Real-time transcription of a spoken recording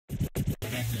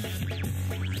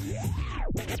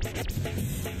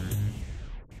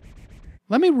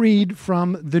Let me read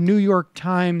from the New York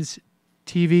Times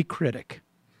TV critic.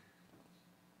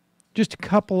 Just a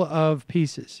couple of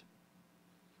pieces.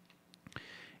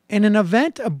 In an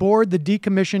event aboard the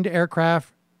decommissioned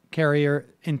aircraft carrier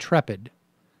Intrepid,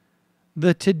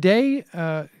 the Today,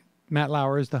 Matt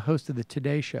Lauer is the host of the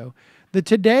Today Show, the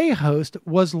Today host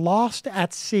was lost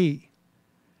at sea.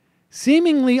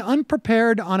 Seemingly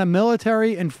unprepared on a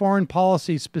military and foreign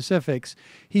policy specifics,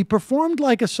 he performed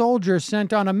like a soldier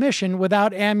sent on a mission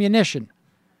without ammunition,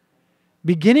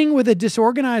 beginning with a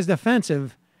disorganized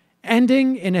offensive,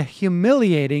 ending in a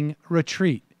humiliating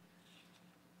retreat.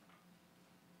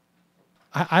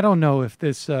 I don't know if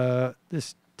this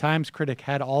Times critic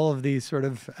had all of these sort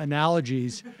of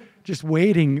analogies just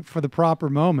waiting for the proper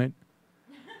moment.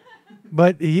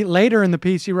 But later in the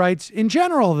piece he writes, in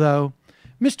general, though,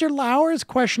 Mr. Lauer's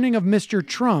questioning of Mr.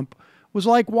 Trump was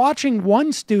like watching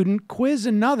one student quiz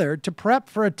another to prep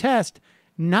for a test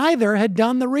neither had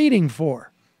done the reading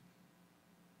for.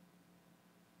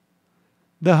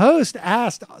 The host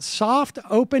asked soft,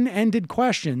 open-ended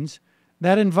questions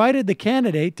that invited the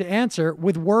candidate to answer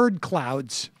with word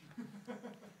clouds.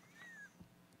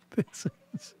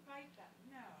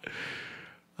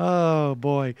 Oh,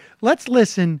 boy. Let's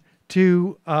listen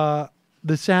to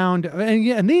the sound.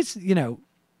 And these, you know,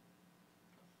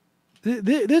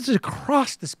 this is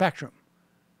across the spectrum,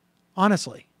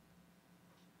 honestly.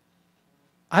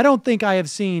 I don't think I have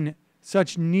seen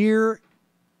such near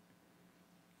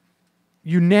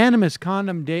unanimous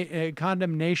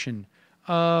condemnation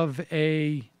of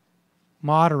a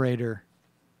moderator.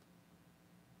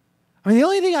 I mean, the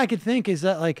only thing I could think is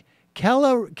that, like,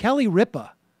 Kelly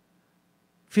Ripa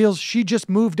feels she just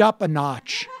moved up a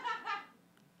notch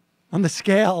on the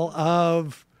scale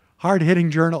of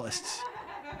hard-hitting journalists.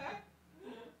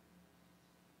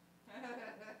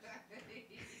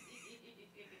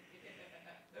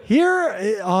 Here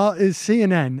is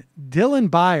CNN, Dylan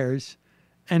Byers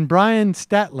and Brian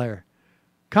Stelter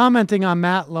commenting on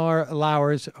Matt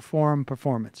Lauer's forum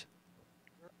performance.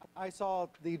 I saw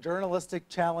the journalistic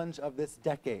challenge of this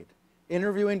decade.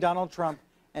 Interviewing Donald Trump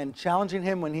and challenging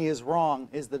him when he is wrong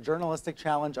is the journalistic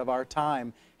challenge of our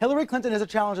time. Hillary Clinton is a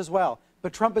challenge as well,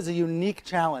 but Trump is a unique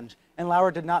challenge, and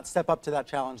Lauer did not step up to that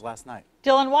challenge last night.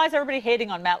 Dylan, why is everybody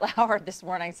hating on Matt Lauer this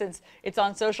morning since it's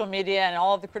on social media and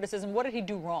all of the criticism? What did he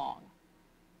do wrong?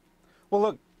 Well,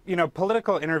 look, you know,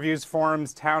 political interviews,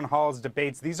 forums, town halls,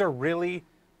 debates, these are really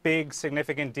big,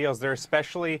 significant deals. They're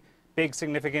especially big,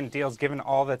 significant deals given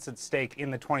all that's at stake in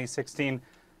the 2016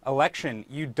 election.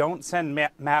 You don't send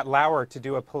Matt Lauer to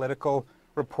do a political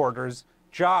reporter's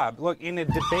job. Look, in a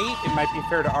debate, it might be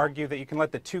fair to argue that you can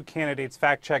let the two candidates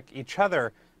fact check each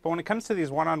other. But when it comes to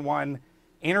these one-on-one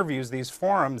interviews, these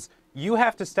forums, you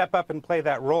have to step up and play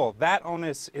that role. That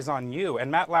onus is on you.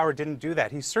 And Matt Lauer didn't do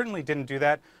that. He certainly didn't do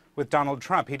that with Donald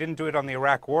Trump. He didn't do it on the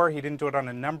Iraq War. He didn't do it on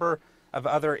a number of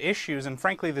other issues. And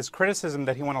frankly, this criticism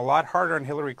that he went a lot harder on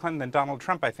Hillary Clinton than Donald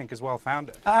Trump, I think, is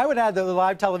well-founded. I would add that the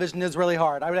live television is really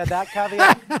hard. I would add that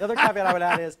caveat. The other caveat I would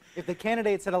add is if the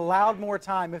candidates had allowed more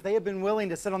time, if they had been willing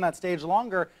to sit on that stage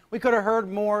longer, we could have heard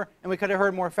more, and we could have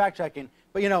heard more fact-checking.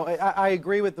 But, you know, I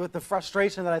agree with the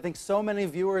frustration that I think so many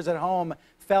viewers at home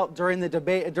felt during the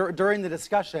debate, during the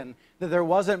discussion, that there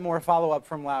wasn't more follow-up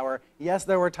from Lauer. Yes,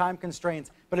 there were time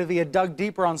constraints, but if he had dug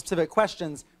deeper on specific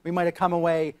questions, we might have come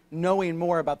away knowing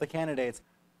more about the candidates.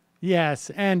 Yes,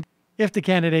 and if the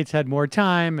candidates had more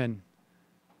time, and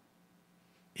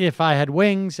if I had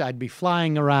wings, I'd be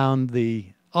flying around the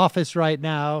office right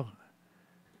now.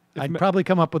 I'd probably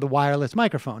come up with a wireless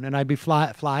microphone, and I'd be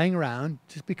flying around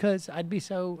just because I'd be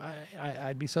so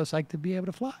psyched to be able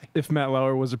to fly. If Matt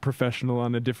Lauer was a professional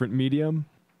on a different medium?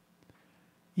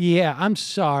 Yeah, I'm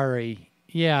sorry.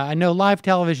 Yeah, I know live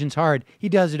television's hard. He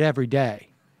does it every day.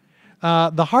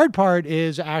 The hard part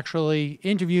is actually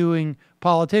interviewing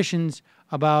politicians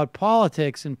about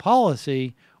politics and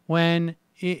policy when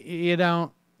you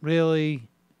don't really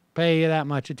pay that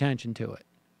much attention to it.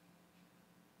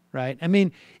 Right? I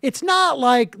mean, it's not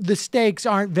like the stakes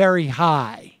aren't very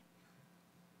high.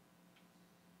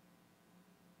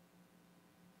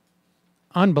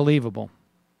 Unbelievable.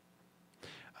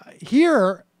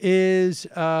 Here is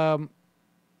MSNBC's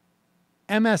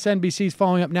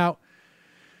following up. Now,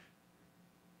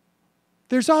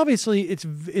 there's obviously,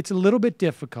 it's a little bit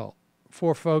difficult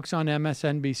for folks on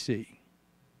MSNBC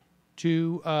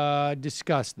to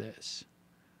discuss this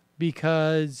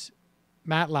because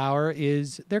Matt Lauer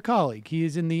is their colleague. He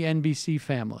is in the NBC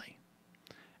family.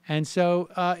 And so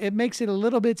it makes it a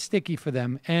little bit sticky for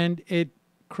them, and it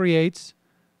creates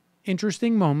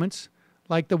interesting moments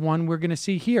like the one we're going to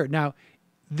see here. Now,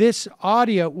 this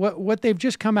audio, what they've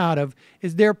just come out of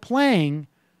is they're playing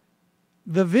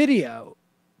the video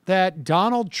that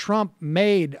Donald Trump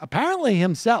made, apparently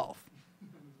himself.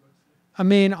 I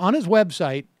mean, on his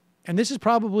website, and this is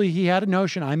probably, he had a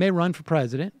notion, I may run for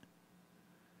president.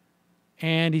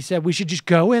 And he said, we should just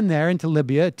go in there into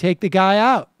Libya, take the guy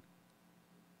out.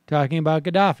 Talking about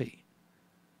Gaddafi.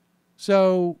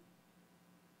 So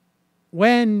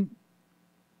when,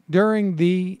 during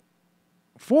the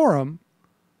forum,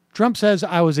 Trump says,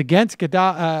 I was against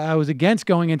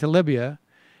going into Libya,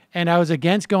 and I was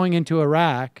against going into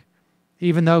Iraq,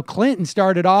 even though Clinton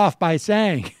started off by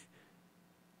saying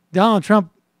Donald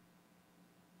Trump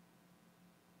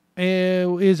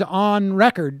is on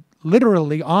record,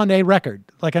 literally on a record,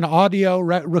 like an audio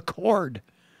record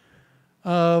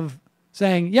of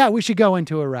saying, yeah, we should go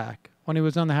into Iraq when he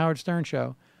was on the Howard Stern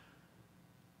show.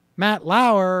 Matt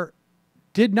Lauer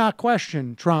did not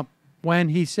question Trump when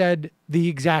he said the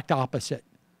exact opposite.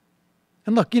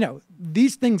 And look, you know,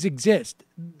 these things exist.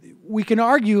 We can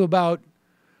argue about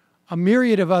a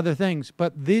myriad of other things,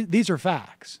 but these are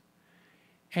facts.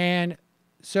 And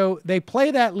so they play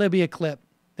that Libya clip.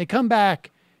 They come back,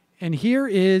 and here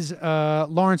is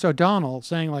Lawrence O'Donnell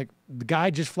saying, like, the guy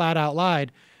just flat out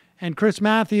lied. And Chris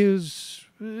Matthews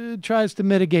tries to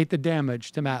mitigate the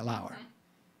damage to Matt Lauer.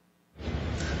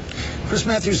 Chris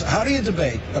Matthews, how do you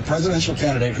debate a presidential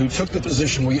candidate who took the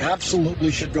position we absolutely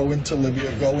should go into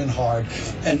Libya, go in hard,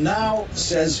 and now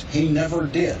says he never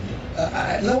did?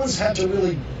 No one's had to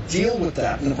really deal with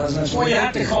that in the presidential Well, you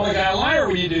have to call a guy a liar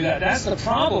when you do that. That's the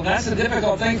problem. That's the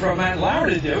difficult thing for Matt Lauer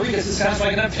to do, because it sounds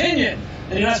like an opinion.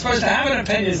 And you're not supposed to have an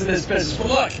opinion in this business. But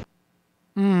look.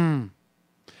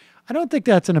 I don't think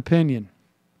that's an opinion.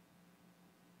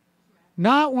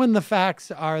 Not when the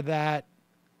facts are that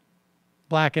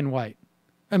black and white.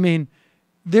 I mean,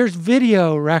 there's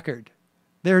video record.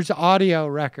 There's audio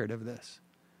record of this.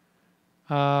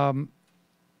 Matt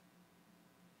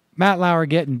Lauer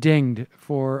getting dinged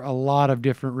for a lot of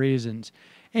different reasons.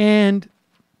 And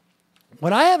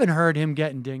what I haven't heard him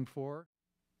getting dinged for,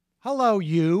 hello,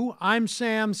 you. I'm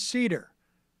Sam Seder.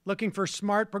 Looking for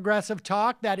smart progressive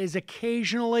talk that is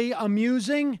occasionally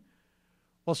amusing?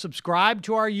 Well, subscribe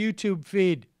to our YouTube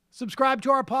feed. Subscribe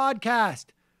to our podcast.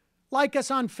 Like us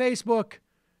on Facebook.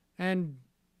 And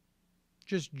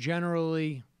just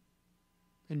generally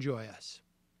enjoy us.